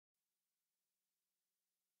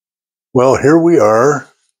Well, here we are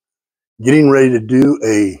getting ready to do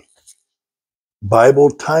a Bible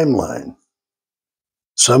timeline.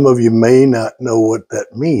 Some of you may not know what that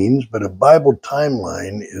means, but a Bible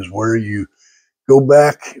timeline is where you go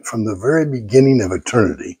back from the very beginning of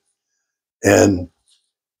eternity. And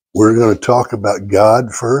we're going to talk about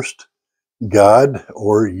God first. God,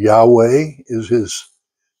 or Yahweh, is his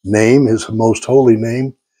name, his most holy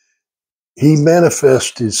name. He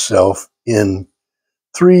manifests himself in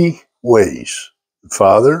three ways: the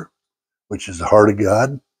Father, which is the heart of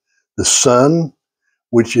God; the Son,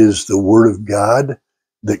 which is the Word of God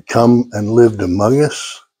that come and lived among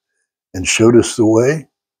us and showed us the way;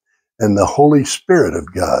 and the Holy Spirit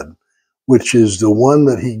of God, which is the one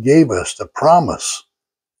that he gave us the promise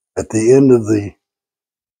at the end of the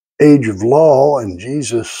age of law, and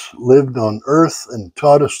Jesus lived on earth and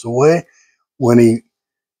taught us the way. When he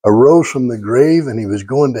arose from the grave and he was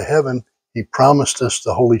going to heaven, he promised us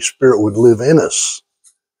the Holy Spirit would live in us.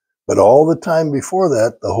 But all the time before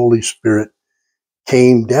that, the Holy Spirit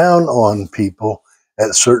came down on people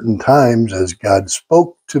at certain times as God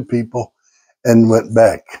spoke to people and went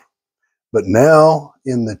back. But now,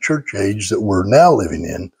 in the church age that we're now living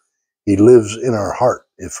in, he lives in our heart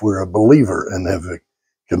if we're a believer and have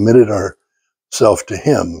committed ourselves to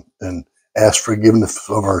him and asked forgiveness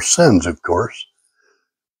of our sins, of course.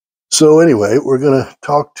 So anyway, we're going to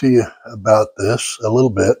talk to you about this a little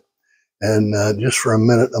bit. And just for a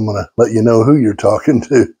minute, I'm going to let you know who you're talking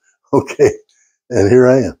to. Okay. And here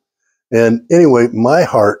I am. And anyway, my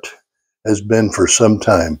heart has been for some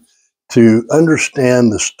time to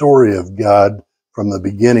understand the story of God from the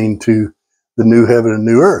beginning to the new heaven and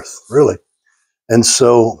new earth, really. And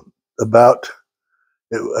so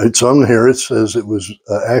it's on here, it says it was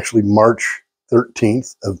actually March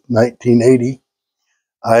 13th of 1980.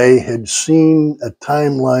 I had seen a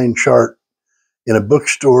timeline chart in a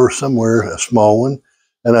bookstore somewhere, a small one,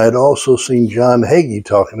 and I had also seen John Hagee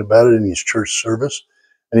talking about it in his church service,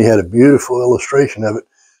 and he had a beautiful illustration of it,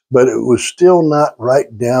 but it was still not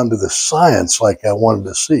right down to the science like I wanted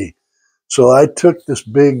to see. So I took this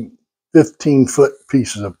big 15-foot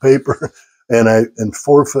pieces of paper and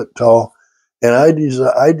 4 foot tall, and I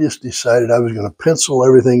just decided I was going to pencil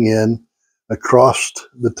everything in across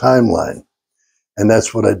the timeline. And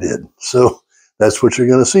that's what I did. So that's what you're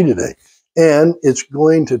going to see today. And it's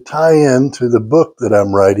going to tie into the book that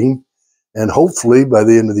I'm writing. And hopefully by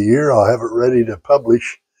the end of the year, I'll have it ready to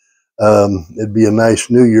publish. It'd be a nice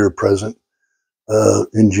New Year present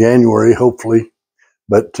in January, hopefully.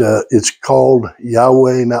 But it's called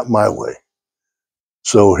Yahweh, Not My Way.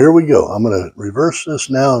 So here we go. I'm going to reverse this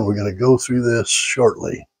now, and we're going to go through this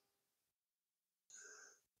shortly.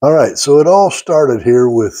 All right. So it all started here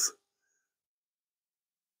with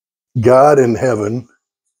God in heaven,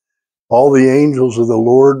 all the angels of the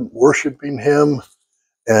Lord worshiping him.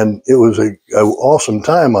 And it was an awesome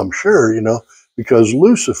time, I'm sure, because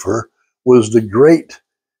Lucifer was the great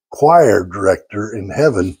choir director in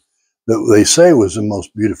heaven that they say was the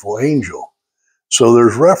most beautiful angel. So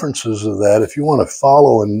there's references of that. If you want to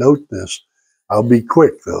follow and note this, I'll be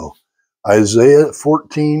quick though. Isaiah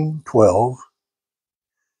 14:12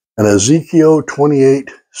 and Ezekiel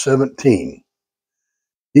 28:17.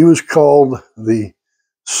 He was called the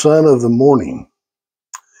son of the morning.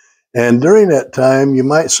 And during that time, you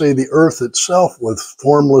might say the earth itself was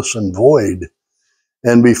formless and void.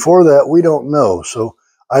 And before that, we don't know. So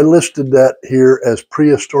I listed that here as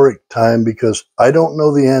prehistoric time because I don't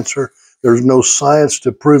know the answer. There's no science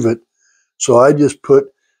to prove it. So I just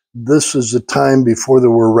put, this is the time before there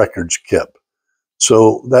were records kept.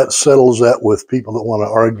 So that settles that with people that want to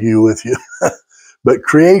argue with you. But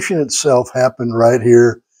creation itself happened right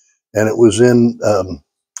here. And it was in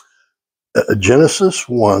Genesis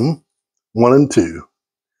 1 and 2.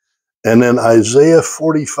 And then Isaiah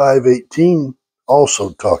 45:18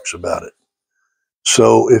 also talks about it.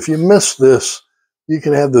 So if you missed this, you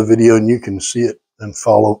can have the video and you can see it and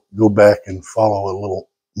go back and follow a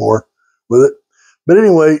little more with it. But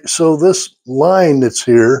anyway, so this line that's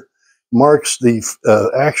here marks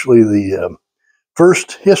actually the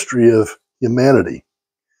first history of humanity.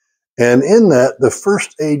 And in that, the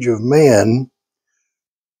first age of man,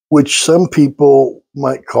 which some people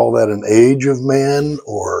might call that an age of man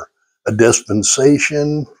or a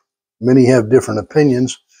dispensation. Many have different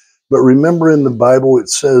opinions. But remember, in the Bible, it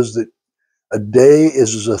says that a day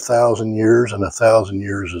is as 1,000 years and 1,000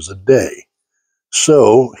 years is a day.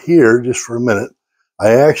 So here, just for a minute,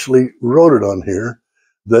 I actually wrote it on here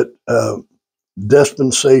that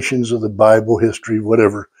dispensations of the Bible, history,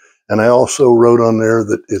 whatever. And I also wrote on there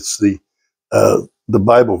that it's the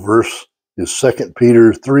Bible verse is 2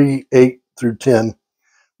 Peter 3:8 through 10,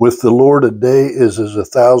 With the Lord, a day is as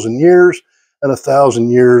 1,000 years, and 1,000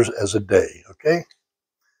 years as a day, okay?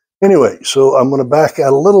 Anyway, so I'm going to back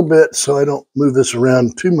out a little bit so I don't move this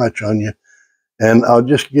around too much on you, and I'll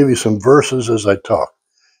just give you some verses as I talk.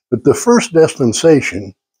 But the first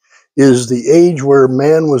dispensation is the age where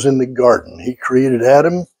man was in the garden. He created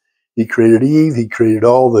Adam, he created Eve, he created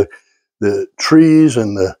all the trees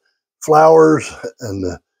and the flowers and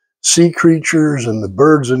the sea creatures and the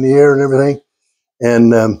birds in the air and everything.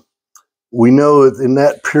 And we know that in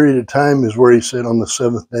that period of time is where he said on the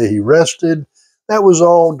seventh day he rested. That was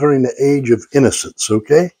all during the age of innocence,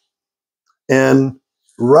 okay? And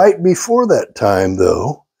right before that time,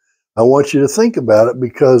 though, I want you to think about it,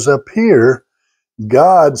 because up here,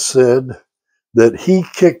 God said that he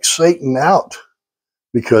kicked Satan out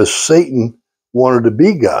because Satan wanted to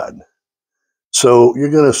be God. So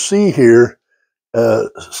you're going to see here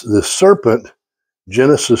the serpent,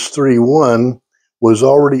 Genesis 3:1, was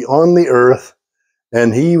already on the earth,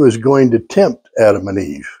 and he was going to tempt Adam and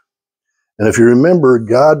Eve. And if you remember,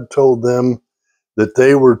 God told them that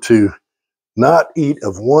they were to not eat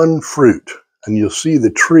of one fruit. And you'll see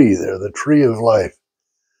the tree there, the tree of life,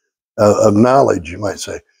 of knowledge, you might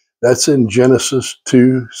say. That's in Genesis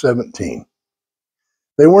 2:17.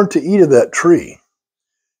 They weren't to eat of that tree.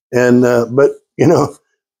 And but you know,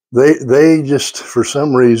 they just, for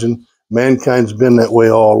some reason, mankind's been that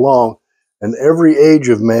way all along. And every age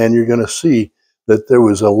of man, you're going to see that there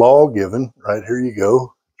was a law given. Right, here you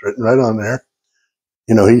go. It's written right on there.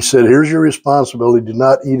 You know, he said, here's your responsibility. Do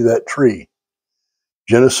not eat of that tree.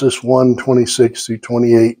 Genesis 1:26 through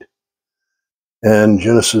 28 and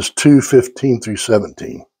Genesis 2:15 through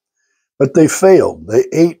 17. But they failed. They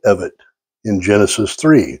ate of it in Genesis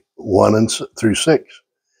 3:1 through 6.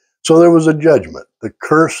 So there was a judgment, the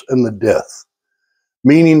curse and the death,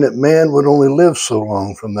 meaning that man would only live so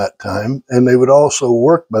long from that time, and they would also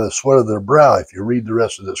work by the sweat of their brow, if you read the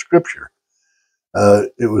rest of the scripture.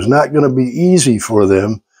 It was not going to be easy for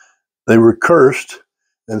them. They were cursed,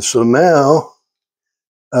 and so now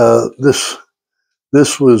this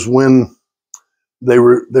was when they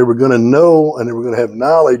were going to know, and they were going to have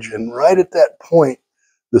knowledge. And right at that point,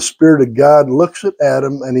 the Spirit of God looks at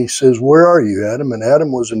Adam and he says, "Where are you, Adam?" And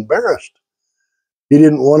Adam was embarrassed. He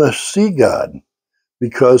didn't want to see God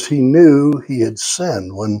because he knew he had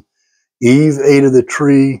sinned when Eve ate of the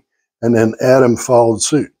tree and then Adam followed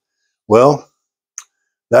suit. Well,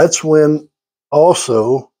 that's when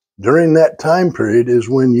also during that time period is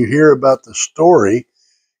when you hear about the story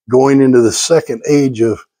going into the second age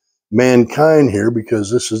of mankind here, because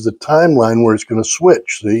this is the timeline where it's going to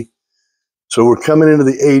switch, see? So we're coming into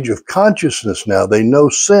the age of consciousness now. They know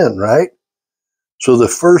sin, right? So the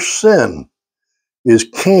first sin is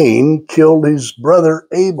Cain killed his brother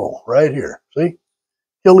Abel, right here, see?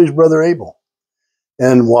 Killed his brother Abel.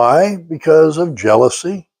 And why? Because of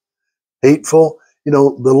jealousy, hateful, you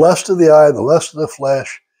know, the lust of the eye, the lust of the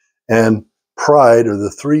flesh, and pride are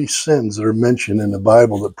the three sins that are mentioned in the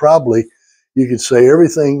Bible that probably you could say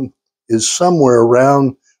everything is somewhere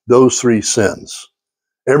around those three sins.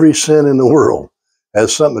 Every sin in the world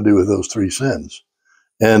has something to do with those three sins.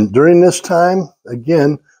 And during this time,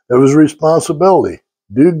 again, there was a responsibility.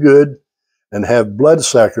 Do good and have blood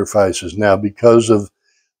sacrifices now, because of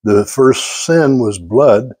the first sin was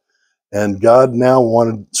blood. And God now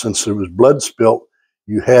wanted, since there was blood spilt,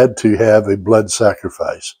 you had to have a blood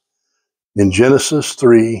sacrifice. In Genesis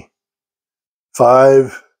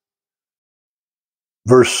 3:5,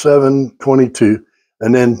 verse 7:22,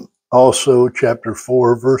 and then also chapter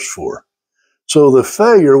 4, verse 4. So the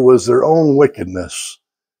failure was their own wickedness,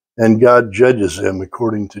 and God judges them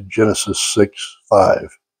according to Genesis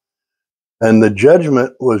 6:5. And the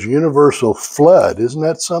judgment was universal flood. Isn't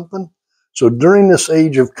that something? So during this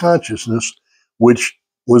age of consciousness, which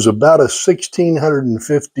was about a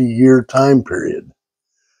 1650-year time period,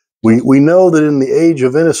 we know that in the age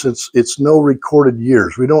of innocence, it's no recorded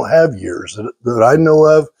years. We don't have years that I know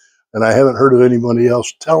of, and I haven't heard of anybody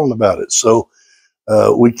else telling about it. So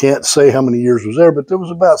we can't say how many years was there, but there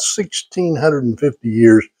was about 1650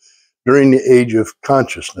 years during the age of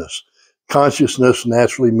consciousness. Consciousness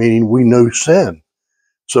naturally meaning we know sin.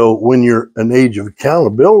 So when you're an age of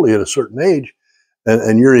accountability at a certain age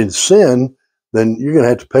and you're in sin, then you're going to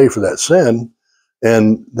have to pay for that sin.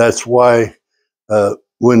 And that's why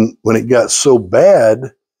when it got so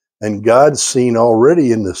bad, and God's seen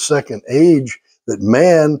already in the second age that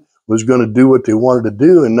man was going to do what they wanted to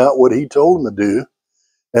do and not what he told them to do.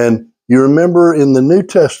 And you remember in the New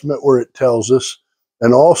Testament where it tells us,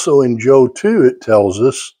 and also in Job 2, it tells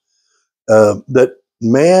us that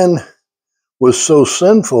man was so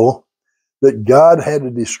sinful that God had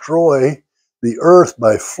to destroy the earth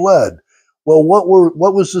by flood. Well, what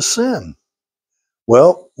was the sin?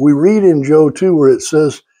 Well, we read in Job 2 where it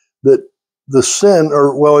says that the sin,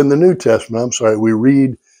 or well, in the New Testament, I'm sorry, we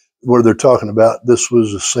read where they're talking about this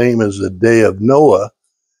was the same as the day of Noah.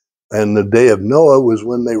 And the day of Noah was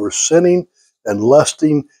when they were sinning and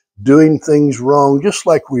lusting, doing things wrong, just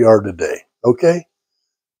like we are today. Okay?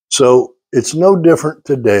 So it's no different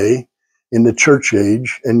today in the church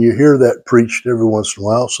age, and you hear that preached every once in a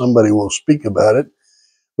while. Somebody will speak about it,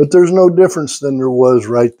 but there's no difference than there was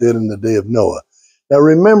right then in the day of Noah. Now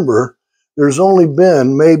remember, there's only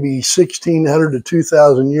been maybe 1,600 to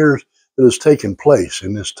 2,000 years that has taken place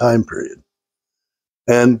in this time period.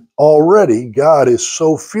 And already God is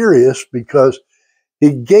so furious because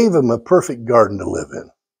he gave him a perfect garden to live in.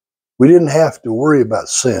 We didn't have to worry about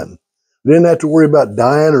sin. We didn't have to worry about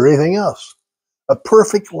dying or anything else. A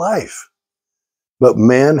perfect life. But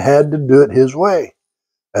man had to do it his way.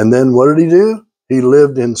 And then what did he do? He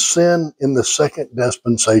lived in sin in the second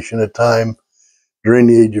dispensation of time during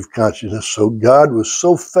the age of consciousness. So God was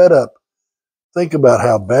so fed up. Think about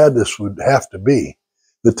how bad this would have to be,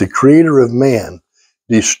 that the creator of man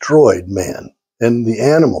destroyed man and the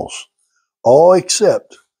animals, all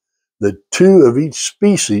except the two of each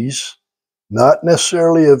species, not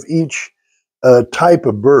necessarily of each type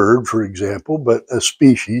of bird, for example, but a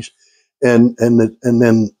species, and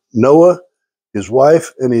then Noah, his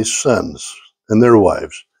wife, and his sons and their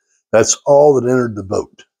wives. That's all that entered the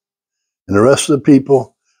boat. And the rest of the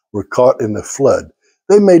people were caught in the flood.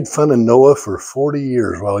 They made fun of Noah for 40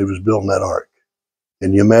 years while he was building that ark.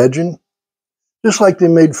 Can you imagine? Just like they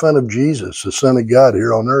made fun of Jesus, the Son of God,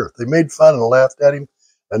 here on earth. They made fun and laughed at him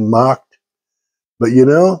and mocked. But you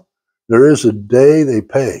know, there is a day they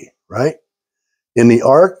pay, right? In the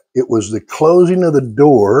ark, it was the closing of the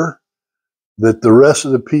door that the rest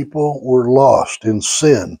of the people were lost in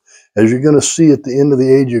sin. As you're going to see at the end of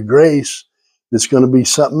the age of grace, it's going to be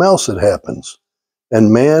something else that happens.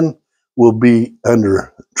 And man will be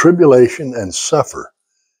under tribulation and suffer.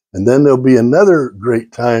 And then there'll be another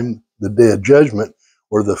great time, the day of judgment,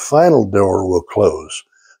 where the final door will close.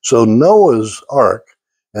 So Noah's ark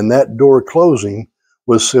and that door closing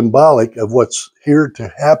was symbolic of what's here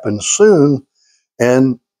to happen soon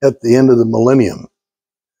and at the end of the millennium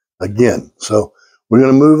again. So we're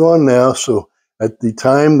going to move on now. So at the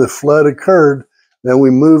time the flood occurred, then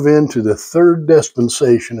we move into the third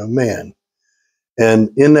dispensation of man.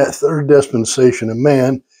 And in that third dispensation of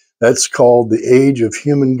man, that's called the age of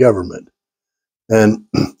human government. And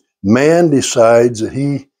man decides that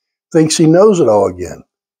he thinks he knows it all again.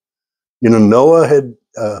 You know, Noah had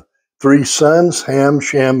 3 sons, Ham,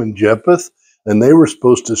 Shem, and Japheth, and they were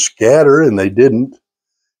supposed to scatter, and they didn't.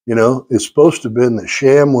 You know, it's supposed to have been that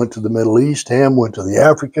Shem went to the Middle East, Ham went to the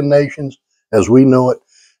African nations, as we know it,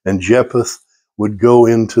 and Japheth would go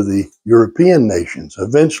into the European nations.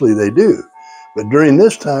 Eventually they do. But during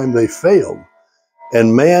this time, they failed.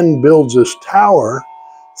 And man builds this tower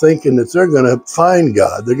thinking that they're going to find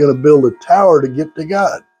God. They're going to build a tower to get to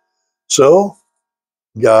God. So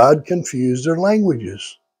God confused their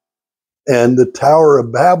languages. And the Tower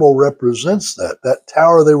of Babel represents that. That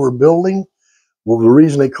tower they were building, well, the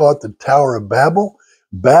reason they call it the Tower of Babel,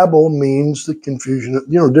 Babel means the confusion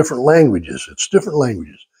of, different languages. It's different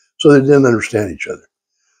languages. So they didn't understand each other.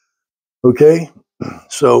 Okay?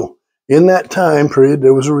 So in that time period,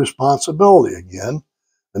 there was a responsibility again.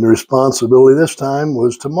 And the responsibility this time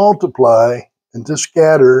was to multiply and to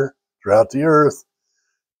scatter throughout the earth.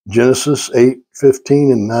 Genesis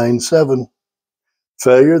 8:15 and 9:7.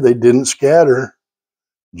 Failure, they didn't scatter.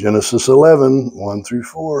 Genesis 11:1 through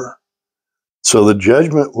 4. So the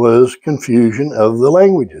judgment was confusion of the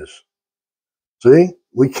languages. See,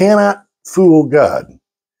 we cannot fool God.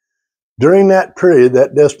 During that period,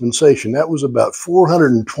 that dispensation, that was about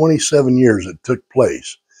 427 years it took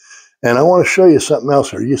place. And I want to show you something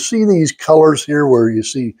else here. You see these colors here where you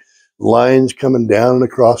see lines coming down and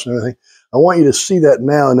across and everything? I want you to see that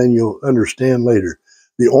now and then you'll understand later.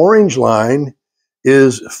 The orange line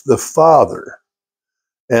is the Father.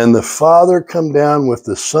 And the Father come down with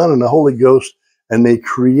the Son and the Holy Ghost and they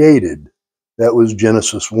created. That was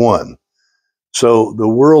Genesis 1. So the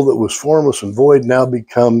world that was formless and void now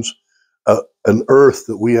becomes an earth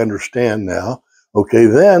that we understand now. Okay,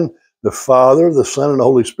 then the Father, the Son, and the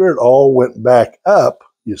Holy Spirit all went back up.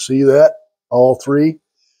 You see that? All 3.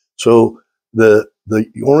 So the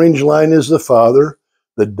orange line is the Father.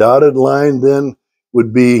 The dotted line then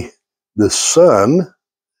would be the Son.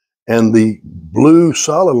 And the blue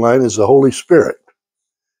solid line is the Holy Spirit.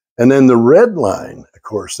 And then the red line, of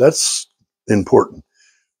course, that's important.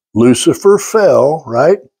 Lucifer fell,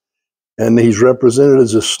 right? And he's represented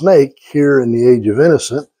as a snake here in the age of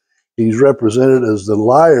innocent. He's represented as the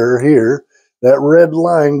liar here. That red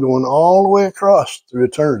line going all the way across through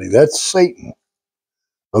eternity. That's Satan.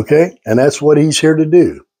 Okay? And that's what he's here to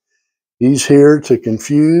do. He's here to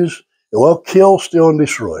confuse, well, kill, steal, and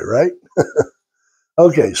destroy, right?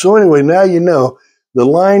 Okay, so anyway, now you know the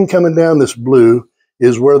line coming down this blue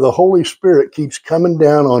is where the Holy Spirit keeps coming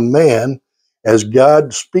down on man as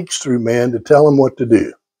God speaks through man to tell him what to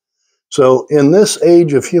do. So in this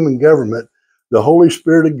age of human government, the Holy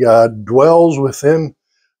Spirit of God dwells within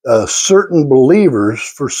certain believers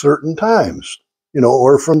for certain times,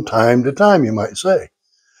 or from time to time, you might say.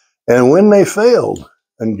 And when they failed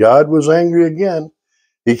and God was angry again,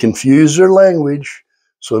 he confused their language.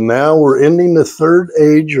 So now we're ending the third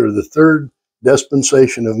age, or the third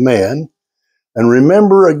dispensation of man. And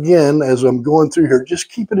remember again, as I'm going through here,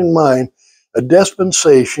 just keep it in mind, a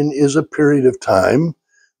dispensation is a period of time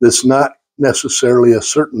that's not necessarily a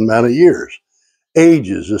certain amount of years.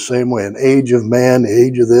 Ages, the same way, an age of man, the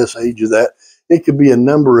age of this, age of that. It could be a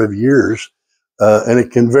number of years, and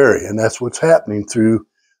it can vary. And that's what's happening through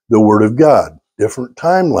the Word of God, different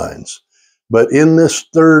timelines. But in this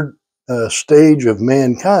third stage of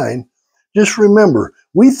mankind, just remember,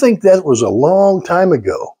 we think that was a long time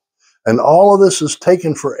ago, and all of this has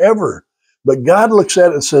taken forever. But God looks at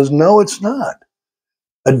it and says, no, it's not.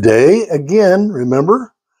 A day, again,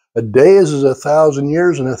 remember, a day is 1,000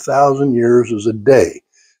 years, and 1,000 years is a day.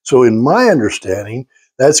 So in my understanding,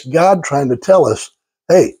 that's God trying to tell us,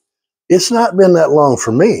 hey, it's not been that long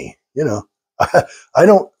for me. I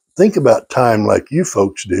don't think about time like you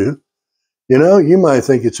folks do. You might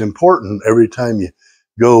think it's important every time you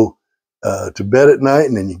go to bed at night,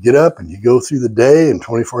 and then you get up and you go through the day and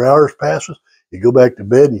 24 hours passes, you go back to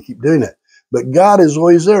bed and you keep doing that. But God is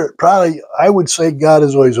always there. Probably, I would say God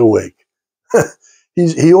is always awake.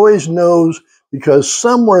 He always knows, because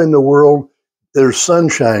somewhere in the world there's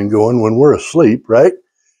sunshine going when we're asleep, right?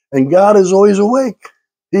 And God is always awake.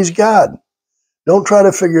 He's God. Don't try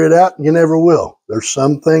to figure it out. You never will. There's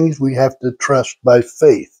some things we have to trust by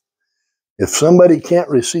faith. If somebody can't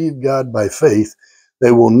receive God by faith,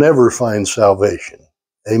 they will never find salvation.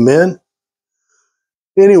 Amen?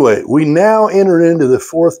 Anyway, we now enter into the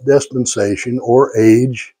fourth dispensation, or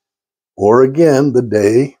age, or again, the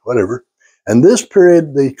day, whatever. And this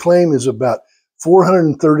period, they claim, is about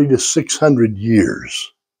 430 to 600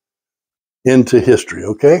 years into history,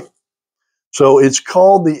 okay? So it's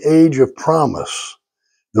called the age of promise.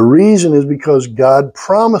 The reason is because God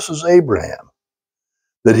promises Abraham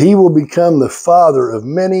that he will become the father of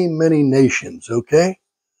many, many nations, okay?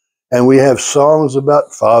 And we have songs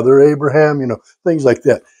about Father Abraham, things like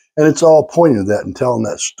that. And it's all pointing to that and telling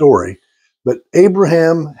that story. But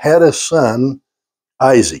Abraham had a son,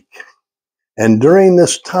 Isaac. And during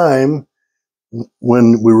this time,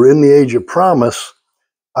 when we were in the age of promise,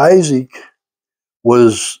 Isaac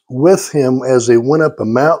was with him as they went up a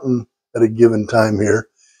mountain at a given time here.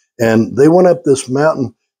 And they went up this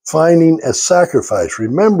mountain finding a sacrifice.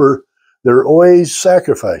 Remember, they're always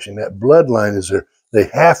sacrificing. That bloodline is there. They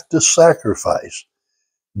have to sacrifice.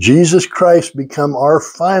 Jesus Christ become our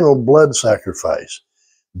final blood sacrifice.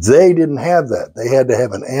 They didn't have that. They had to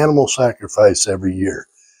have an animal sacrifice every year.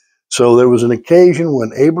 So there was an occasion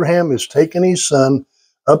when Abraham is taking his son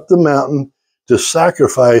up the mountain to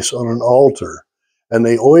sacrifice on an altar. And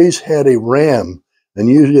they always had a ram. And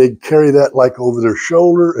usually they'd carry that like over their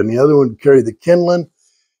shoulder, and the other one would carry the kindling,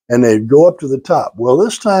 and they'd go up to the top. Well,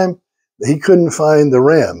 this time he couldn't find the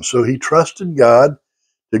ram. So he trusted God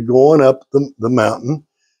to go on up the mountain.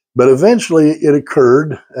 But eventually it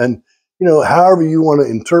occurred. And, however you want to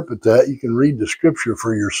interpret that, you can read the scripture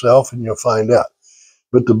for yourself and you'll find out.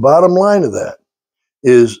 But the bottom line of that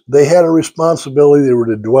is they had a responsibility. They were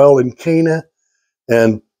to dwell in Canaan,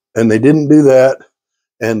 and they didn't do that.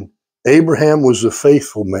 And Abraham was the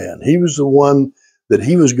faithful man. He was the one that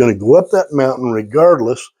he was going to go up that mountain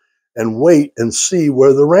regardless and wait and see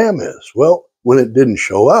where the ram is. Well, when it didn't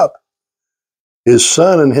show up, his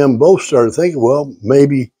son and him both started thinking, well,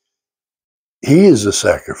 maybe he is the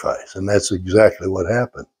sacrifice. And that's exactly what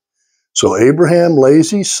happened. So Abraham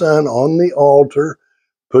lays his son on the altar,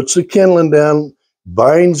 puts the kindling down,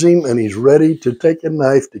 binds him, and he's ready to take a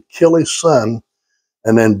knife to kill his son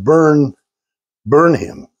and then burn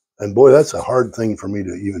him. And boy, that's a hard thing for me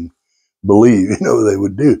to even believe, they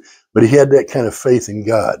would do. But he had that kind of faith in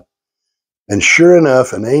God. And sure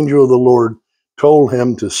enough, an angel of the Lord told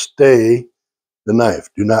him to stay the knife.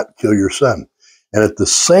 Do not kill your son. And at the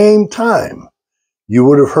same time, you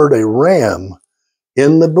would have heard a ram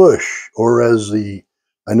in the bush, or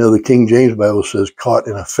I know the King James Bible says caught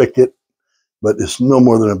in a thicket, but it's no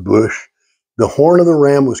more than a bush. the horn of the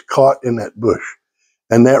ram was caught in that bush,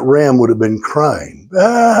 and that ram would have been crying,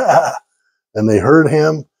 ah! And they heard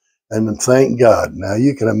him, and then thank God. Now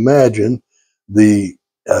you can imagine the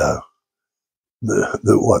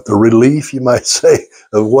the relief, you might say,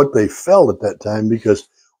 of what they felt at that time, because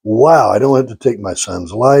wow, I don't have to take my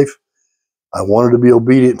son's life. I wanted to be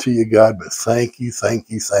obedient to you, God, but thank you, thank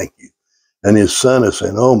you, thank you. And his son is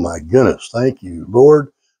saying, oh my goodness, thank you,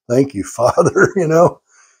 Lord. Thank you, Father, you know.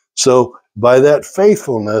 So by that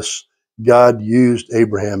faithfulness, God used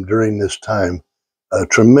Abraham during this time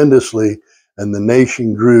tremendously, and the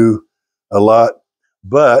nation grew a lot.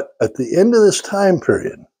 But at the end of this time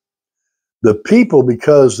period, the people,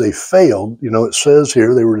 because they failed, you know, it says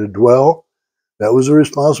here they were to dwell. That was the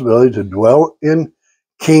responsibility, to dwell in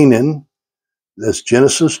Canaan. That's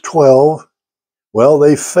Genesis 12. Well,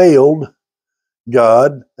 they failed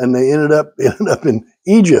God, and they ended up in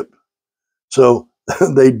Egypt. So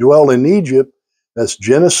they dwell in Egypt. That's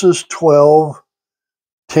Genesis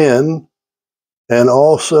 12:10, and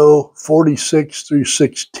also 46 through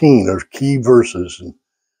 16 are key verses and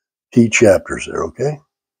key chapters there, okay?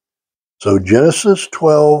 So Genesis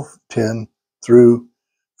 12:10 through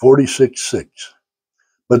 46:6.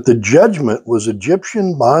 But the judgment was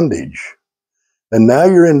Egyptian bondage. And now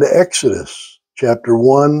you're into Exodus chapter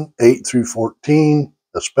 1:8 through 14,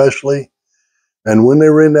 especially. And when they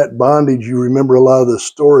were in that bondage, you remember a lot of the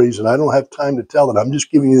stories, and I don't have time to tell it. I'm just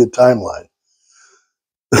giving you the timeline.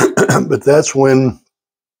 But that's when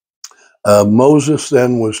Moses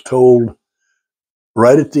then was told,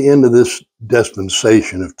 right at the end of this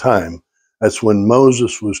dispensation of time, that's when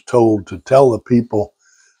Moses was told to tell the people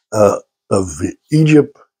of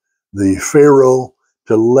Egypt, the Pharaoh,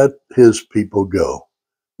 to let his people go.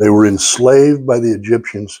 They were enslaved by the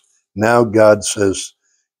Egyptians. Now God says,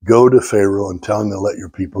 go to Pharaoh and tell him to let your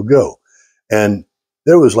people go. And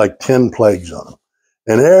there was like 10 plagues on them.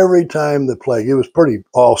 And every time the plague, it was pretty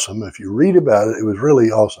awesome. If you read about it, it was really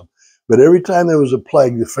awesome. But every time there was a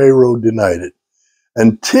plague, the Pharaoh denied it.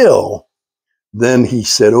 Until then he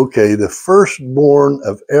said, okay, the firstborn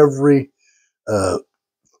of every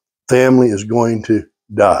family is going to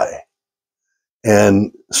die.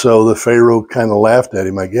 And so the Pharaoh kind of laughed at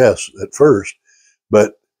him, I guess, at first.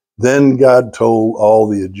 But then God told all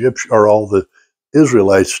the Egyptians, or all the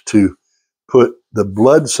Israelites, to put the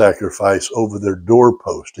blood sacrifice over their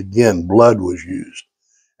doorpost. Again, blood was used.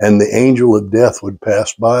 And the angel of death would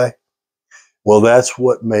pass by. Well, that's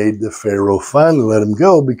what made the Pharaoh finally let him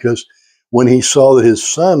go, because when he saw that his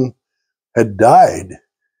son had died,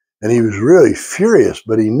 and he was really furious,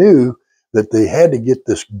 but he knew that they had to get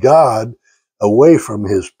this God away from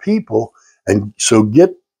his people, and so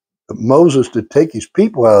get Moses to take his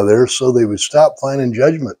people out of there so they would stop finding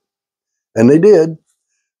judgment. And they did.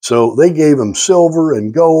 So they gave him silver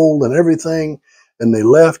and gold and everything, and they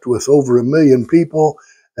left with over 1 million people,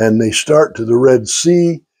 and they start to the Red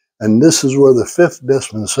Sea. And this is where the fifth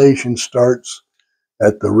dispensation starts,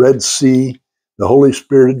 at the Red Sea. The Holy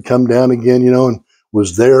Spirit had come down again, you know, and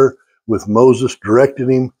was there with Moses, directed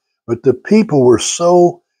him. But the people were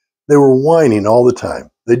they were whining all the time.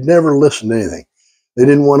 They'd never listen to anything. They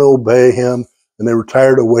didn't want to obey him, and they were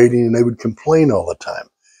tired of waiting, and they would complain all the time.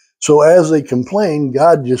 So as they complained,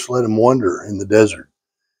 God just let them wander in the desert.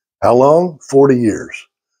 How long? 40 years.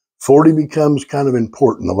 40 becomes kind of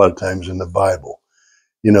important a lot of times in the Bible.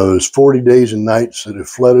 You know, it was 40 days and nights that it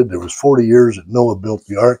flooded. There was 40 years that Noah built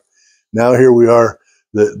the ark. Now here we are,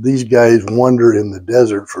 these guys wander in the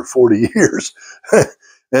desert for 40 years.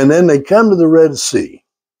 And then they come to the Red Sea.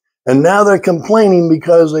 And now they're complaining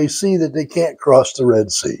because they see that they can't cross the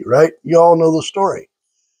Red Sea, right? You all know the story.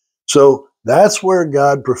 So that's where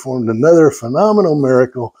God performed another phenomenal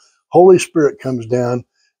miracle. Holy Spirit comes down,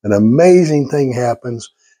 an amazing thing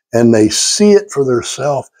happens, and they see it for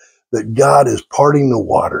themselves, that God is parting the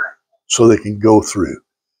water so they can go through.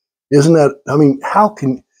 Isn't that, I mean,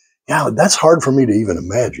 that's hard for me to even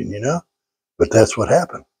imagine, you know? But that's what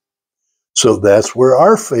happened. So that's where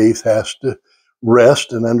our faith has to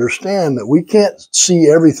rest and understand that we can't see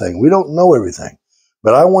everything. We don't know everything.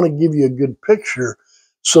 But I want to give you a good picture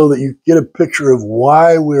so that you get a picture of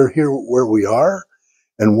why we're here where we are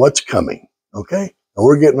and what's coming, okay? And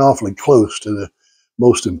we're getting awfully close to the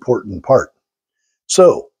most important part.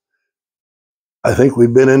 So I think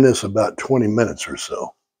we've been in this about 20 minutes or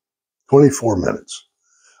so, 24 minutes.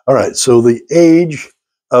 All right, so the age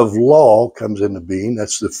of law comes into being.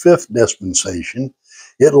 That's the fifth dispensation.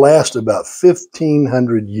 It lasts about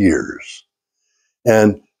 1,500 years.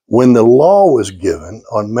 And when the law was given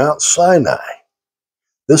on Mount Sinai,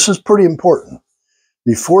 this is pretty important.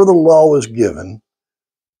 Before the law was given,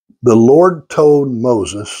 the Lord told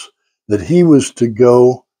Moses that he was to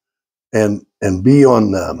go and be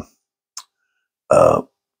on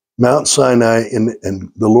Mount Sinai,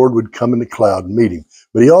 and the Lord would come in the cloud and meet him.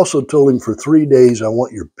 But he also told him, for 3 days, I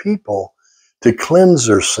want your people to cleanse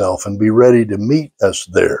themselves and be ready to meet us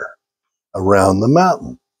there around the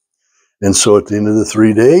mountain. And so at the end of the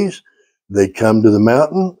 3 days, they come to the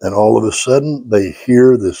mountain, and all of a sudden they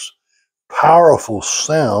hear this powerful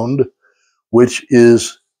sound, which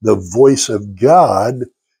is the voice of God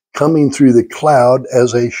coming through the cloud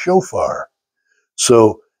as a shofar.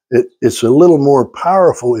 So it's a little more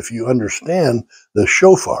powerful if you understand the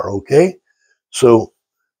shofar, okay? So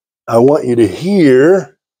I want you to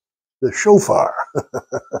hear the shofar,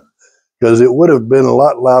 because it would have been a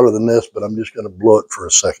lot louder than this, but I'm just going to blow it for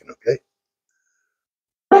a second, okay?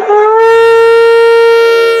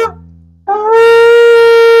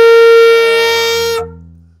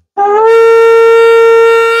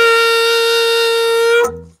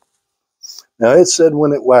 Now it said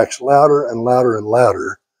when it waxed louder and louder and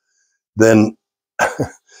louder, then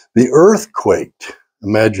the earth quaked.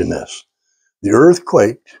 Imagine this. The earth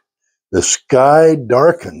quaked, the sky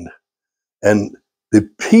darkened, and the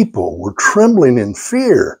people were trembling in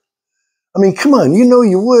fear. I mean, come on, you know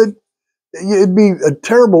you would. It'd be a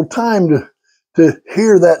terrible time to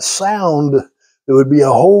hear that sound that would be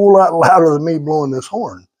a whole lot louder than me blowing this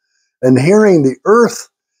horn. And hearing the earth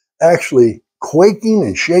actually quaking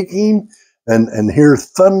and shaking, and hear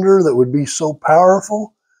thunder that would be so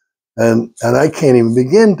powerful. And I can't even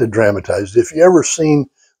begin to dramatize it. If you ever seen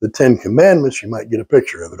the 10 Commandments, you might get a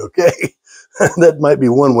picture of it, okay? That might be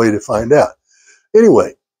one way to find out.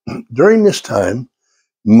 Anyway, during this time,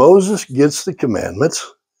 Moses gets the commandments,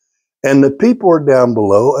 and the people are down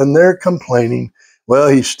below, and they're complaining, well,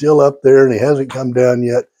 he's still up there, and he hasn't come down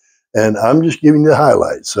yet, and I'm just giving you the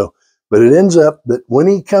highlights. So, but it ends up that when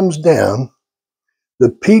he comes down, the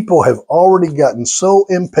people have already gotten so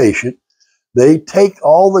impatient, they take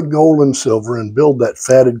all the gold and silver and build that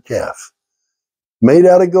fatted calf made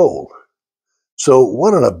out of gold. So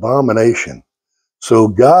what an abomination. So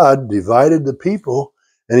God divided the people,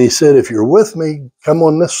 and he said, if you're with me, come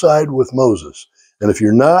on this side with Moses. And if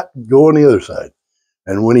you're not, go on the other side.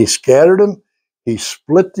 And when he scattered them, he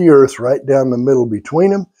split the earth right down the middle between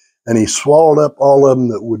them, and he swallowed up all of them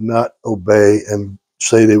that would not obey and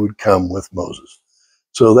say they would come with Moses.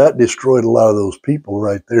 So that destroyed a lot of those people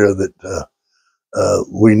right there that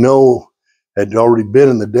we know had already been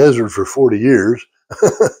in the desert for 40 years.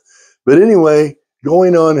 But anyway,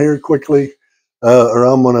 going on here quickly, or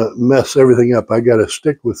I'm going to mess everything up. I got to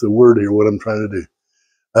stick with the word here, what I'm trying to do.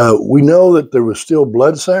 We know that there was still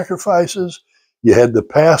blood sacrifices. You had the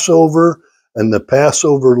Passover and the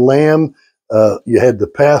Passover lamb. You had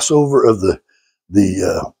the Passover of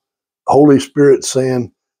the Holy Spirit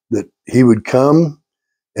saying that he would come,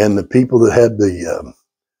 and the people that had the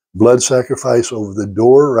blood sacrifice over the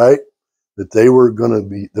door, right? That they were going to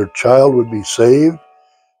be, their child would be saved.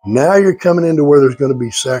 Now you're coming into where there's going to be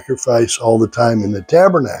sacrifice all the time in the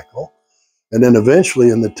tabernacle, and then eventually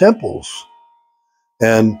in the temples.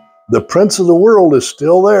 And the prince of the world is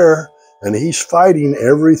still there, and he's fighting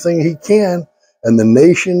everything he can. And the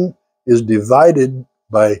nation is divided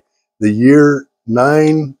by the year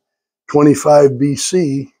 925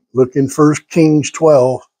 BC. Look in 1 Kings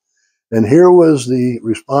 12. And here was the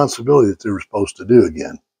responsibility that they were supposed to do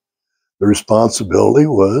again. The responsibility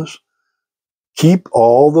was keep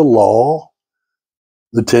all the law,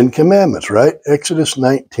 the 10 Commandments, right? Exodus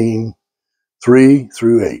 19, 3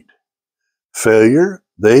 through 8. Failure,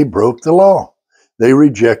 they broke the law. They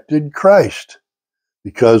rejected Christ.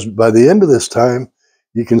 Because by the end of this time,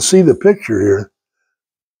 you can see the picture here.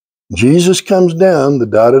 Jesus comes down the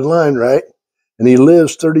dotted line, right? And he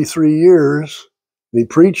lives 33 years. And he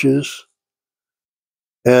preaches.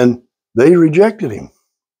 And they rejected him.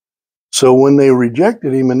 So when they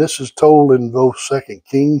rejected him, and this is told in both 2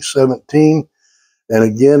 Kings 17 and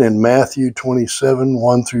again in Matthew 27,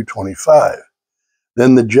 1 through 25,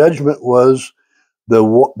 then the judgment was the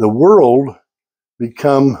world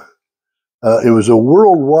become, it was a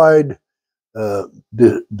worldwide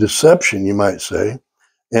deception, you might say.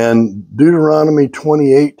 And Deuteronomy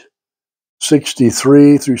 28,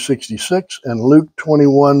 63 through 66 and Luke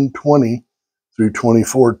 21, 20 through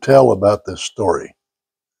 24 tell about this story.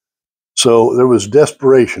 So there was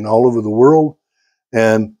desperation all over the world,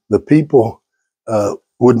 and the people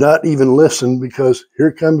would not even listen, because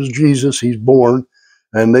here comes Jesus, he's born,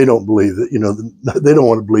 and they don't believe it. You know, they don't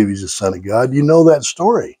want to believe he's the Son of God. You know that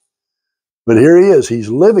story. But here he is, he's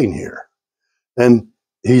living here, and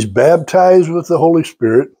he's baptized with the Holy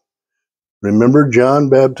Spirit. Remember, John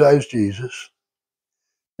baptized Jesus.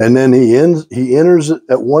 And then he enters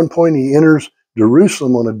at one point, he enters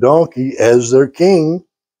Jerusalem on a donkey as their king,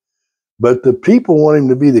 but the people want him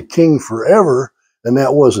to be the king forever, and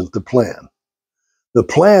that wasn't the plan. The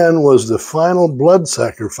plan was the final blood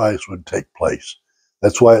sacrifice would take place.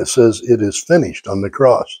 That's why it says it is finished on the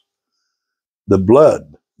cross. The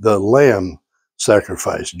blood, the lamb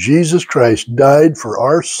sacrifice. Jesus Christ died for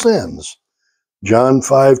our sins. John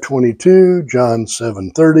 5:22, John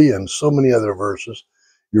 7:30, and so many other verses.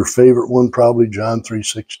 Your favorite one, probably John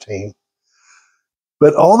 3:16.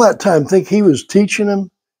 But all that time, think he was teaching them.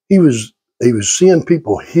 He was seeing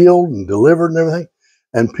people healed and delivered and everything,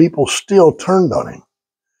 and people still turned on him.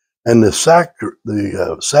 And the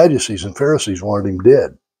Sadducees and Pharisees wanted him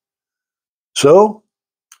dead. So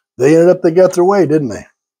they got their way, didn't they?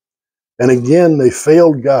 And again, they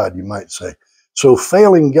failed God, you might say. So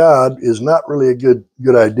failing God is not really a good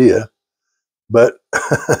idea, but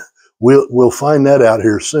we'll find that out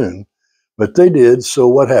here soon. But they did. So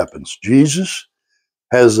what happens? Jesus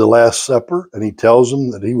has the Last Supper, and he tells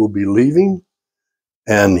them that he will be leaving,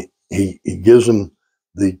 and he gives them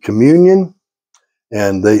the communion,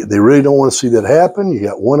 and they really don't want to see that happen. You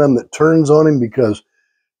got one of them that turns on him because,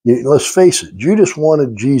 let's face it, Judas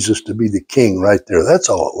wanted Jesus to be the king right there. That's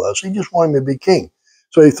all it was. He just wanted him to be king.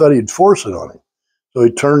 So he thought he'd force it on him. So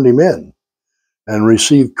he turned him in and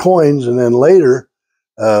received coins. And then later,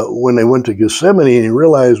 when they went to Gethsemane and he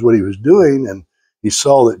realized what he was doing, and he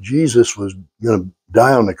saw that Jesus was going to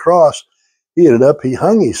die on the cross, he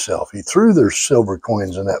hung himself. He threw their silver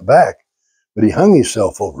coins in that back, but he hung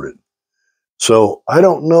himself over it. So I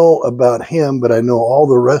don't know about him, but I know all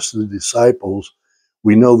the rest of the disciples.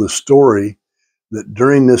 We know the story that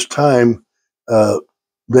during this time,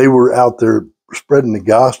 they were out there spreading the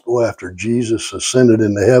gospel after Jesus ascended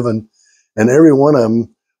into heaven, and every one of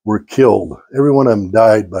them were killed. Every one of them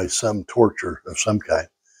died by some torture of some kind.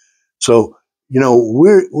 So,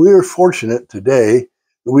 we're fortunate today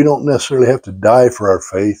that we don't necessarily have to die for our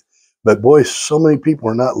faith, but boy, so many people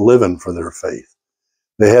are not living for their faith.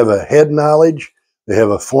 They have a head knowledge, they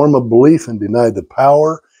have a form of belief and deny the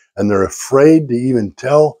power, and they're afraid to even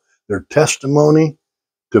tell their testimony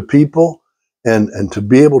to people and to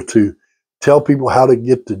be able to tell people how to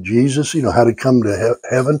get to Jesus, how to come to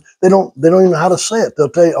heaven. They don't even know how to say it. They'll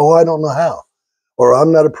tell you, oh, I don't know how, or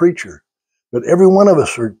I'm not a preacher. But every one of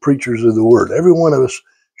us are preachers of the word. Every one of us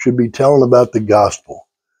should be telling about the gospel.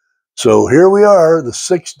 So here we are, the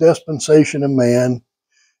sixth dispensation of man.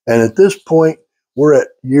 And at this point, we're at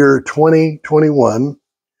year 2021.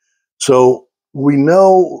 So we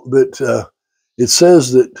know that it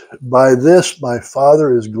says that by this my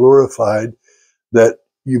Father is glorified, that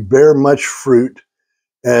you bear much fruit,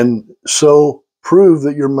 and so prove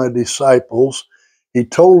that you're my disciples. He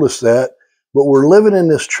told us that, but we're living in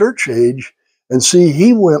this church age, and see,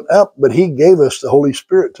 he went up, but he gave us the Holy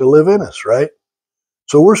Spirit to live in us, right?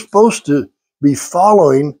 So we're supposed to be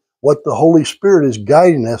following what the Holy Spirit is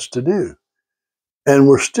guiding us to do. And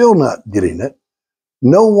we're still not getting it.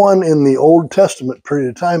 No one in the Old Testament period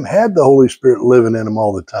of time had the Holy Spirit living in them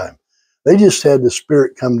all the time. They just had the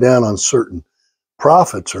Spirit come down on certain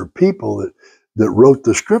prophets or people that wrote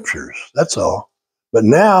the scriptures. That's all. But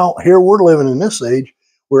now, here we're living in this age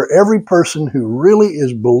where every person who really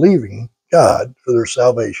is believing God for their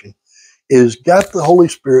salvation is got the Holy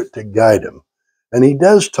Spirit to guide them. And he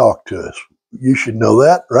does talk to us. You should know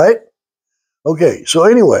that, right? Okay, so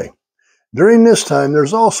anyway, during this time,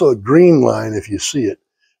 there's also a green line if you see it.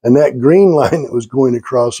 And that green line that was going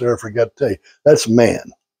across there, I forgot to tell you, that's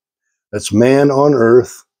man. That's man on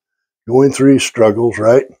earth going through his struggles,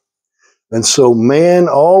 right? And so man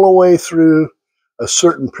all the way through a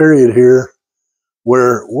certain period here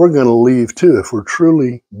where we're going to leave too if we're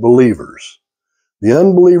truly believers. The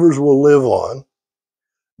unbelievers will live on,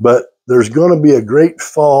 but there's going to be a great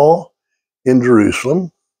fall in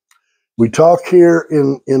Jerusalem. We talk here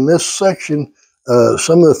in this section,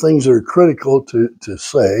 some of the things that are critical to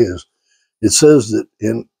say is, it says that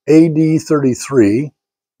in AD 33,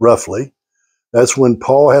 roughly, that's when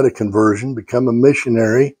Paul had a conversion, become a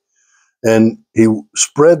missionary, and he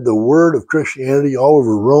spread the word of Christianity all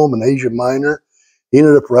over Rome and Asia Minor. He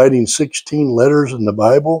ended up writing 16 letters in the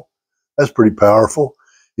Bible. That's pretty powerful.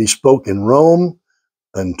 He spoke in Rome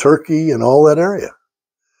and Turkey and all that area.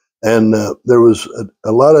 And there was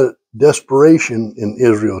a lot of desperation in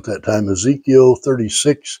Israel at that time. Ezekiel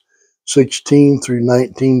 36, 16 through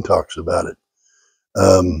 19 talks about it.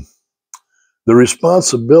 The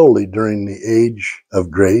responsibility during the age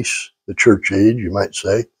of grace, the church age, you might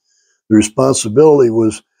say, the responsibility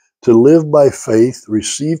was to live by faith,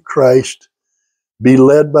 receive Christ, be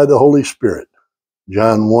led by the Holy Spirit.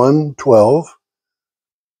 John 1:12.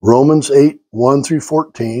 Romans 8, 1 through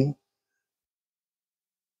 14.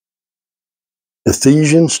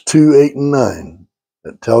 Ephesians 2, 8 and 9.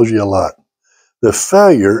 That tells you a lot. The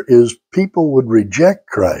failure is people would reject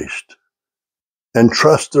Christ and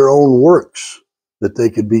trust their own works that they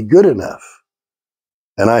could be good enough.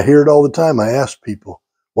 And I hear it all the time. I ask people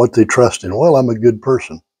what they trust in. Well, I'm a good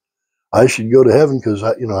person. I should go to heaven because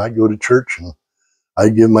I go to church and I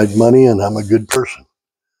give my money and I'm a good person.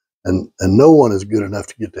 And no one is good enough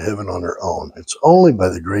to get to heaven on their own. It's only by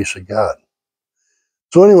the grace of God.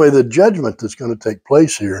 So anyway, the judgment that's going to take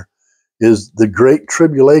place here is the great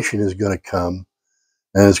tribulation is going to come,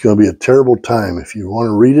 and it's going to be a terrible time. If you want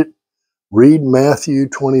to read it, read Matthew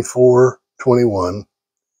 24, 21,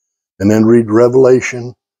 and then read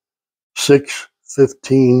Revelation 6,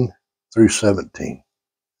 15 through 17.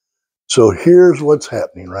 So here's what's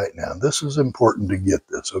happening right now. This is important to get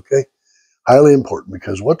this, okay? Highly important,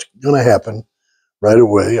 because what's going to happen right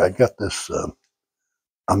away, I got this,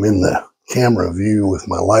 I'm in the camera view with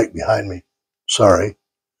my light behind me. Sorry.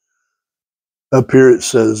 Up here it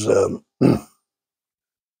says,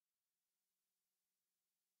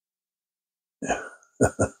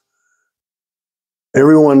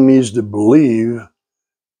 everyone needs to believe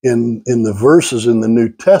in the verses in the New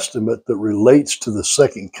Testament that relates to the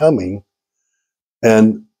second coming.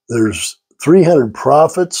 And there's 300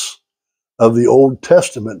 prophets of the Old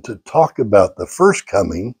Testament to talk about the first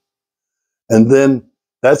coming. And then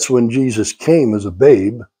that's when Jesus came as a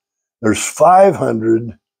babe. There's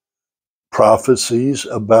 500 prophecies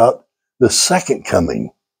about the second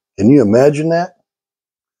coming. Can you imagine that?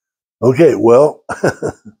 Okay, well,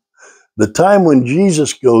 the time when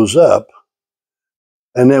Jesus goes up,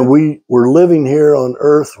 and then we're living here on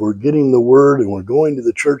earth, we're getting the word, and we're going to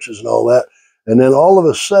the churches and all that, and then all of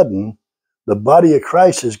a sudden, the body of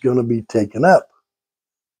Christ is going to be taken up.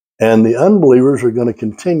 And the unbelievers are going to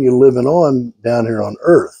continue living on down here on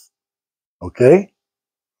earth. Okay?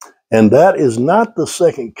 And that is not the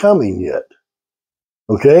second coming yet.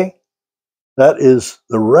 Okay? That is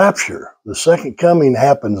the rapture. The second coming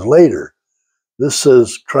happens later. This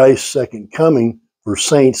says Christ's second coming for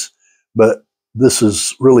saints, but this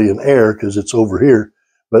is really an error because it's over here.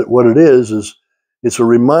 But what it is it's a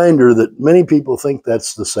reminder that many people think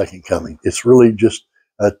that's the second coming. It's really just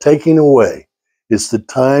a taking away. It's the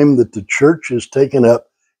time that the church is taken up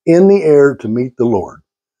in the air to meet the Lord.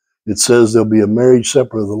 It says there'll be a marriage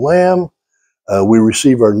supper of the Lamb. We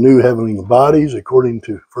receive our new heavenly bodies according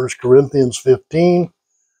to 1 Corinthians 15.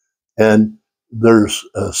 And there's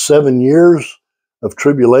 7 years of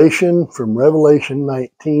tribulation from Revelation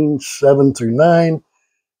 19, 7 through 9,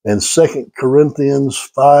 and 2 Corinthians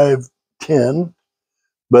 5, 10.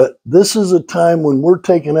 But this is a time when we're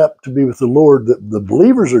taken up to be with the Lord, that the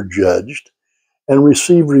believers are judged and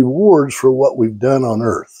receive rewards for what we've done on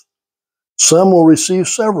earth. Some will receive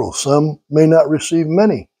several, some may not receive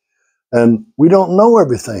many. And we don't know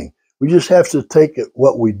everything. We just have to take it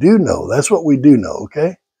what we do know. That's what we do know,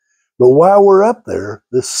 okay? But while we're up there,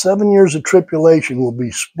 this 7 years of tribulation will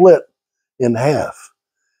be split in half.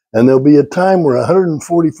 And there'll be a time where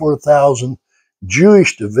 144,000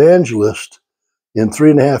 Jewish evangelists in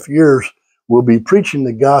 3.5 years will be preaching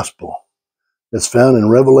the gospel that's found in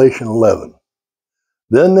Revelation 11.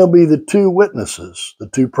 Then there'll be the 2 witnesses, the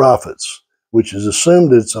 2 prophets, which is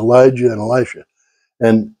assumed it's Elijah and Elisha.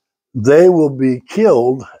 And they will be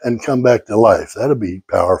killed and come back to life. That'll be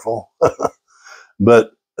powerful.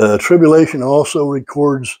 But tribulation also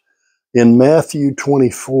records in Matthew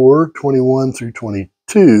 24, 21 through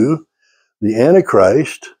 22, the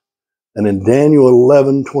Antichrist, and in Daniel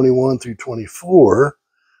 11, 21 through 24,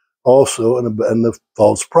 also, and the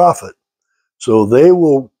false prophet. So they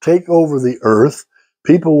will take over the earth.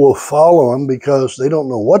 People will follow them because they don't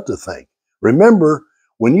know what to think. Remember,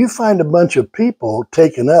 when you find a bunch of people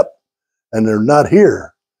taken up and they're not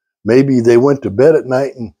here, maybe they went to bed at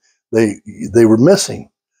night and they were missing.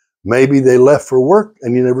 Maybe they left for work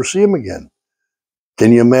and you never see them again.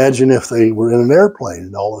 Can you imagine if they were in an airplane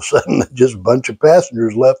and all of a sudden just a bunch of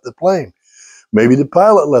passengers left the plane? Maybe the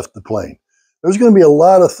pilot left the plane. There's going to be a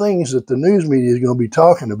lot of things that the news media is going to be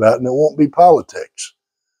talking about, and it won't be politics.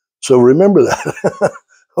 So remember that.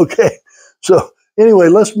 Okay. So anyway,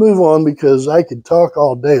 let's move on because I could talk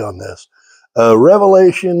all day on this.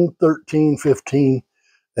 Revelation 13, 15,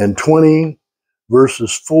 and 20,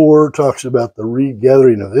 verses 4 talks about the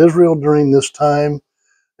regathering of Israel during this time,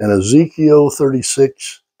 and Ezekiel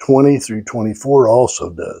 36, 20 through 24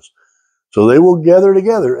 also does. So they will gather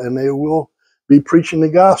together and they will be preaching the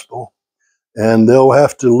gospel, and they'll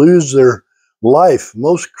have to lose their life.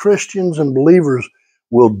 Most Christians and believers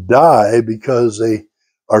will die because they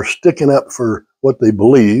are sticking up for what they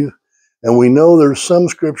believe. And we know there's some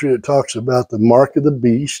scripture that talks about the mark of the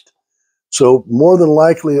beast. So more than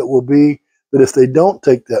likely it will be that if they don't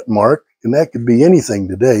take that mark, and that could be anything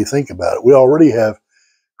today, think about it. We already have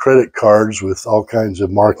credit cards with all kinds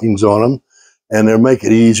of markings on them, and they'll make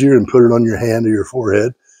it easier and put it on your hand or your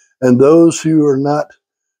forehead. And those who are not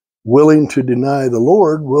willing to deny the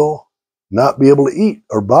Lord will not be able to eat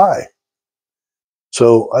or buy.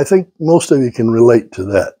 So I think most of you can relate to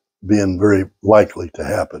that being very likely to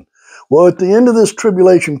happen. Well, at the end of this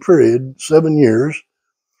tribulation period, 7 years,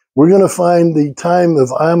 we're going to find the time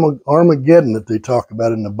of Armageddon that they talk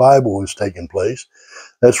about in the Bible is taking place.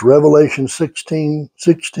 That's Revelation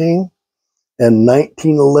 16:16 and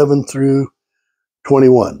 19:11 through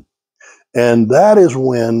 21. And that is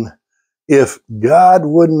when, if God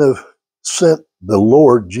wouldn't have sent the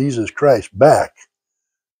Lord Jesus Christ back,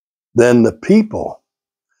 then the people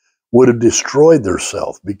would have destroyed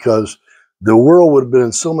themselves, because the world would have been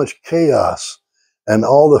in so much chaos and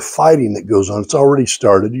all the fighting that goes on. It's already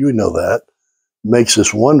started. You know that. Makes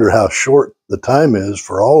us wonder how short the time is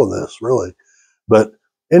for all of this, really. But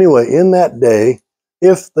anyway, in that day,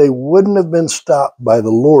 if they wouldn't have been stopped by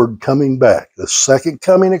the Lord coming back, the second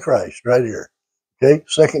coming of Christ, right here, okay,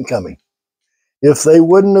 second coming, if they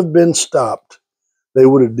wouldn't have been stopped, they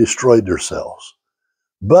would have destroyed themselves.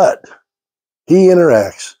 But he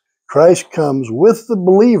interacts. Christ comes with the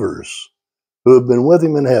believers who have been with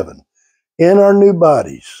him in heaven in our new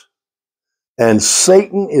bodies. And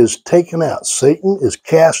Satan is taken out. Satan is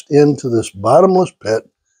cast into this bottomless pit.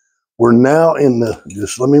 We're now in the,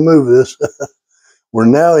 just let me move this. We're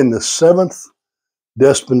now in the seventh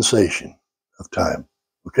dispensation of time.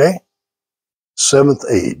 Okay? Seventh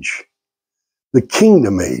age. The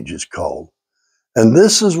kingdom age is called. And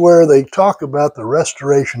this is where they talk about the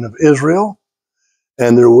restoration of Israel.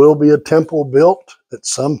 And there will be a temple built at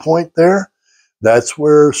some point there. That's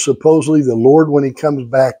where supposedly the Lord, when he comes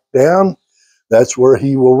back down, that's where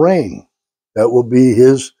he will reign. That will be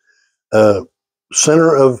his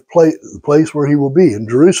center of the place where he will be in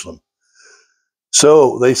Jerusalem.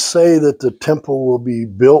 So they say that the temple will be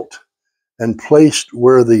built and placed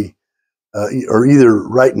where the, or either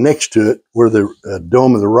right next to it, where the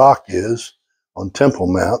Dome of the Rock is on Temple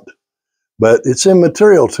Mount. But it's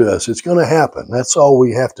immaterial to us. It's going to happen. That's all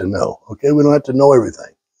we have to know. Okay, we don't have to know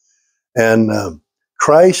everything. And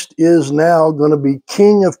Christ is now going to be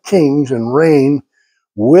King of Kings and reign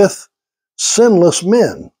with sinless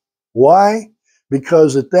men. Why?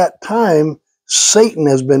 Because at that time, Satan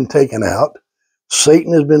has been taken out.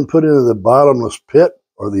 Satan has been put into the bottomless pit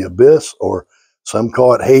or the abyss, or some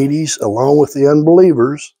call it Hades, along with the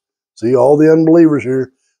unbelievers. See, all the unbelievers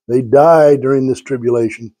here, they die during this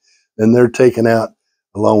tribulation, and they're taken out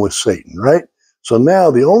along with Satan, right? So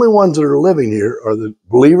now the only ones that are living here are the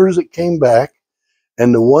believers that came back,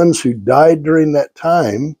 and the ones who died during that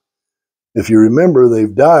time. If you remember,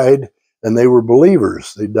 they've died and they were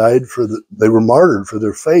believers. They died they were martyred for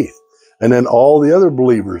their faith. And then all the other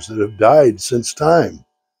believers that have died since time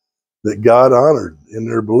that God honored in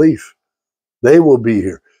their belief, they will be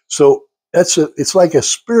here. So it's like a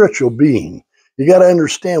spiritual being. You got to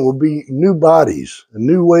understand, we'll be new bodies, a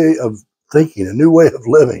new way of thinking, a new way of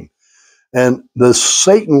living. And the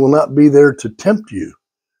Satan will not be there to tempt you.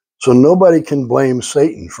 So nobody can blame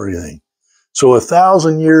Satan for anything. So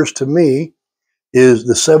 1,000 years to me is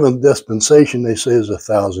the seventh dispensation. They say is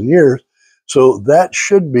 1,000 years. So that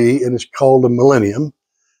should be, and it's called a millennium,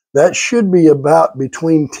 that should be about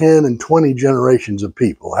between 10 and 20 generations of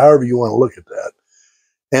people, however you want to look at that.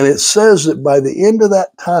 And it says that by the end of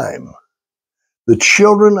that time, the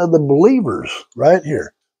children of the believers, right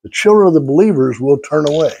here, the children of the believers will turn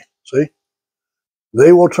away. See?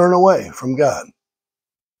 They will turn away from God.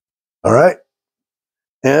 All right?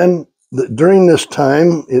 And during this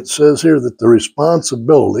time, it says here that the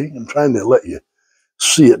responsibility, I'm trying to let you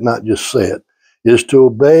see it, not just say it, is to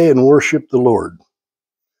obey and worship the Lord.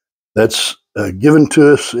 That's given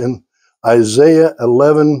to us in Isaiah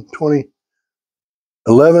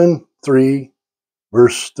 11:3,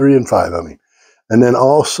 verse 3 and 5, and then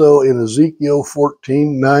also in Ezekiel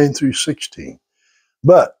 14:9 through 16.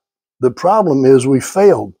 But the problem is we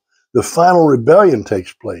failed. The final rebellion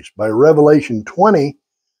takes place. By Revelation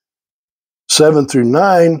 20:7 through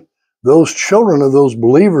 9, those children of those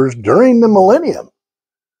believers during the millennium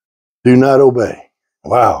do not obey.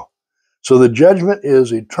 Wow. So the judgment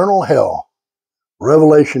is eternal hell.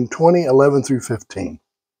 Revelation 20:11 through 15.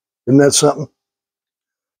 Isn't that something?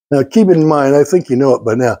 Now, keep in mind, I think you know it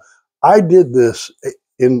by now, I did this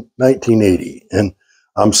in 1980, and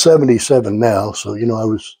I'm 77 now, so, I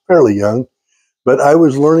was fairly young, but I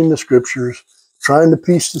was learning the scriptures, trying to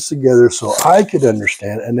piece this together so I could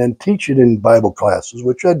understand and then teach it in Bible classes,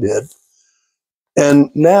 which I did. And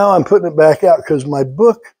now I'm putting it back out because my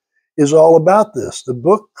book is all about this. The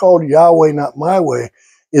book called Yahweh, Not My Way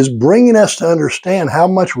is bringing us to understand how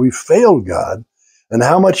much we failed God and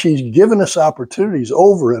how much he's given us opportunities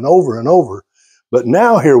over and over and over. But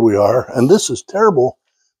now here we are, and this is terrible,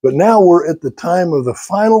 but now we're at the time of the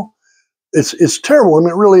final. It's terrible. I mean,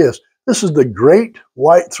 it really is. This is the great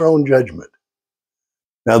white throne judgment.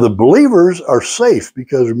 Now, the believers are safe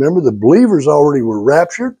because remember, the believers already were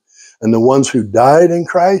raptured, and the ones who died in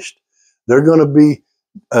Christ, they're going to be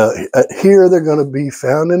here. They're going to be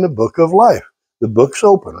found in the book of life. The book's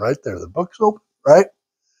open right there. The book's open, right?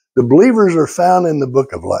 The believers are found in the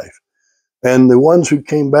book of life, and the ones who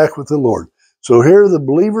came back with the Lord. So here the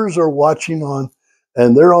believers are watching on,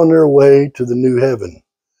 and they're on their way to the new heaven.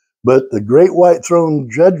 But the great white throne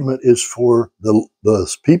judgment is for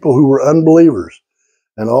the people who were unbelievers,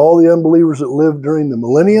 and all the unbelievers that lived during the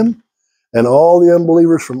millennium, and all the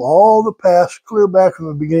unbelievers from all the past, clear back from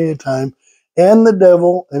the beginning of time, and the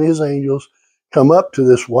devil and his angels come up to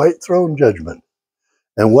this white throne judgment.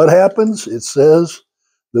 And what happens? It says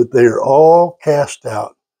that they are all cast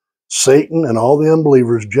out. Satan and all the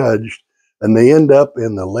unbelievers judged, and they end up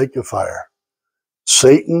in the lake of fire.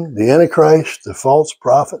 Satan, the Antichrist, the false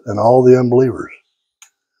prophet, and all the unbelievers.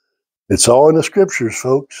 It's all in the scriptures,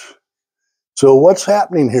 folks. So what's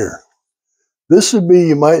happening here? This would be,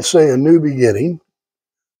 you might say, a new beginning.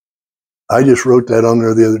 I just wrote that on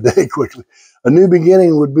there the other day quickly. A new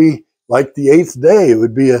beginning would be like the 8th day. It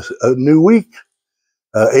would be a new week.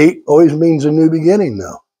 8 always means a new beginning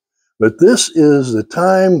now. But this is the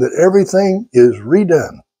time that everything is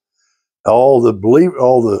redone. All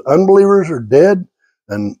the unbelievers are dead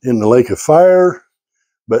and in the lake of fire,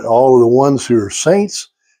 but all of the ones who are saints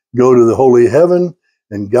go to the holy heaven,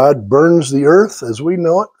 and God burns the earth as we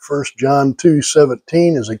know it. 1 John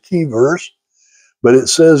 2:17 is a key verse, but it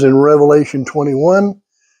says in Revelation 21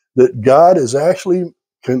 that God is actually,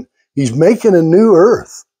 he's making a new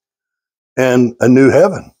earth and a new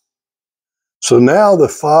heaven. So now the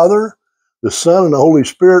Father, the Son, and the Holy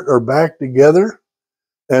Spirit are back together,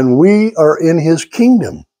 and we are in his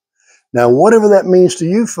kingdom. Now, whatever that means to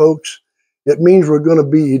you folks, it means we're going to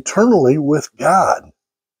be eternally with God.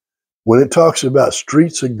 When it talks about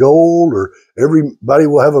streets of gold or everybody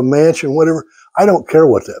will have a mansion, whatever, I don't care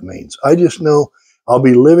what that means. I just know I'll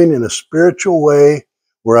be living in a spiritual way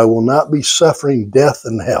where I will not be suffering death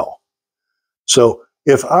and hell. So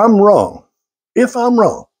if I'm wrong,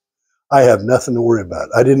 I have nothing to worry about.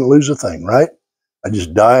 I didn't lose a thing, right? I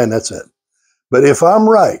just die and that's it. But if I'm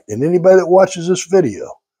right, and anybody that watches this video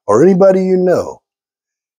or anybody you know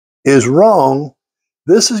is wrong,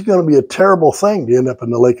 this is going to be a terrible thing to end up in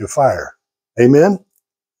the lake of fire. Amen?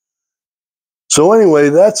 So anyway,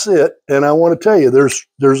 that's it. And I want to tell you,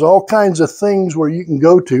 there's all kinds of things where you can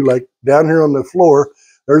go to, like down here on the floor,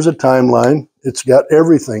 there's a timeline. It's got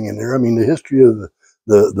everything in there. I mean, the history of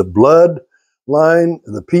the blood line,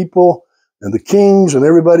 the people, and the kings, and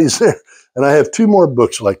everybody's there. And I have 2 more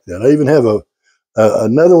books like that. I even have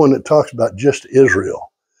another one that talks about just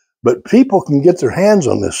Israel. But people can get their hands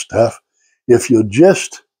on this stuff if you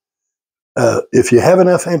just, if you have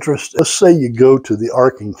enough interest. Let's say you go to the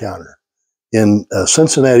Ark Encounter in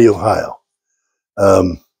Cincinnati, Ohio.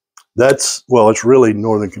 It's really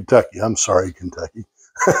northern Kentucky. I'm sorry, Kentucky.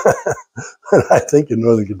 I think in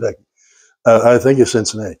northern Kentucky. I think it's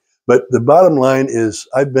Cincinnati. But the bottom line is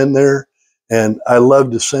I've been there, and I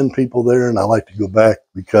love to send people there, and I like to go back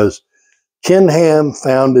because Ken Ham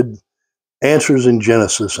founded Answers in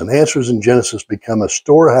Genesis, and Answers in Genesis become a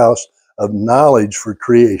storehouse of knowledge for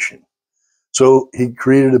creation. So he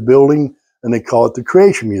created a building, and they call it the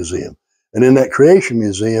Creation Museum. And in that Creation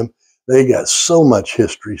Museum, they got so much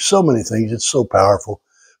history, so many things. It's so powerful.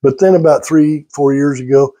 But then about 3-4 years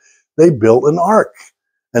ago, they built an ark.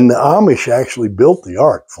 And the Amish actually built the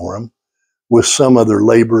ark for them with some other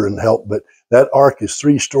labor and help. But that ark is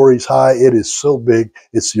 3 stories high. It is so big.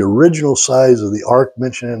 It's the original size of the ark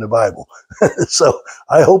mentioned in the Bible. So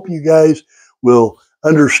I hope you guys will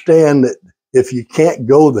understand that if you can't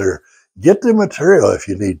go there, get the material if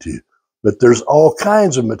you need to. But there's all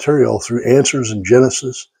kinds of material through Answers in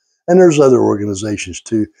Genesis, and there's other organizations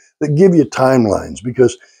too that give you timelines.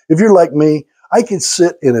 Because if you're like me, I could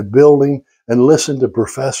sit in a building and listen to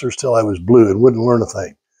professors till I was blue and wouldn't learn a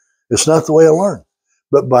thing. It's not the way I learn.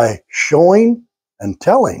 But by showing and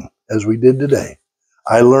telling, as we did today,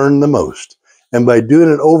 I learned the most. And by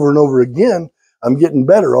doing it over and over again, I'm getting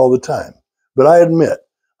better all the time. But I admit,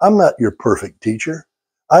 I'm not your perfect teacher.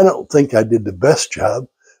 I don't think I did the best job,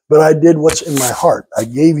 but I did what's in my heart. I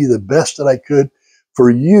gave you the best that I could for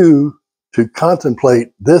you to contemplate.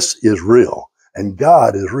 This is real, and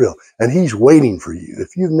God is real, and he's waiting for you.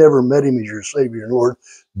 If you've never met him as your Savior and Lord,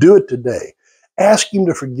 do it today. Ask him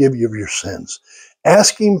to forgive you of your sins.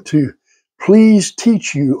 Ask him to please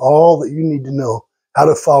teach you all that you need to know how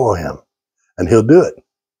to follow him, and he'll do it.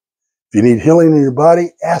 If you need healing in your body,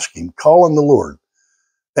 ask him. Call on the Lord,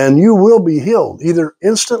 and you will be healed, either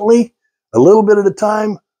instantly, a little bit at a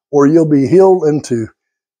time, or you'll be healed into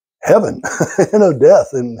heaven. Death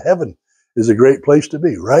in heaven is a great place to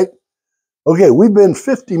be, right? Okay, we've been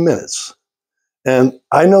 50 minutes, and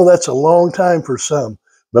I know that's a long time for some,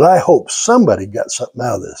 but I hope somebody got something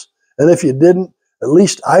out of this. And if you didn't, at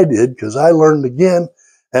least I did, because I learned again,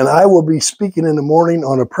 and I will be speaking in the morning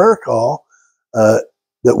on a prayer call that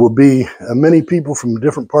will be many people from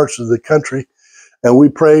different parts of the country, and we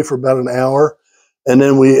pray for about an hour, and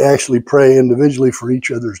then we actually pray individually for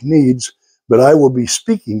each other's needs. But I will be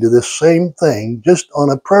speaking to this same thing just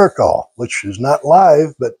on a prayer call, which is not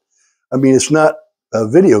live, but I mean, it's not a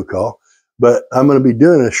video call, but I'm going to be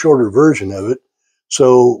doing a shorter version of it.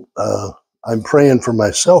 So I'm praying for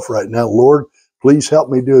myself right now. Lord, please help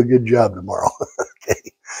me do a good job tomorrow.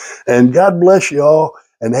 Okay. And God bless you all.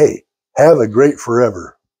 And hey, have a great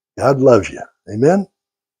forever. God loves you. Amen.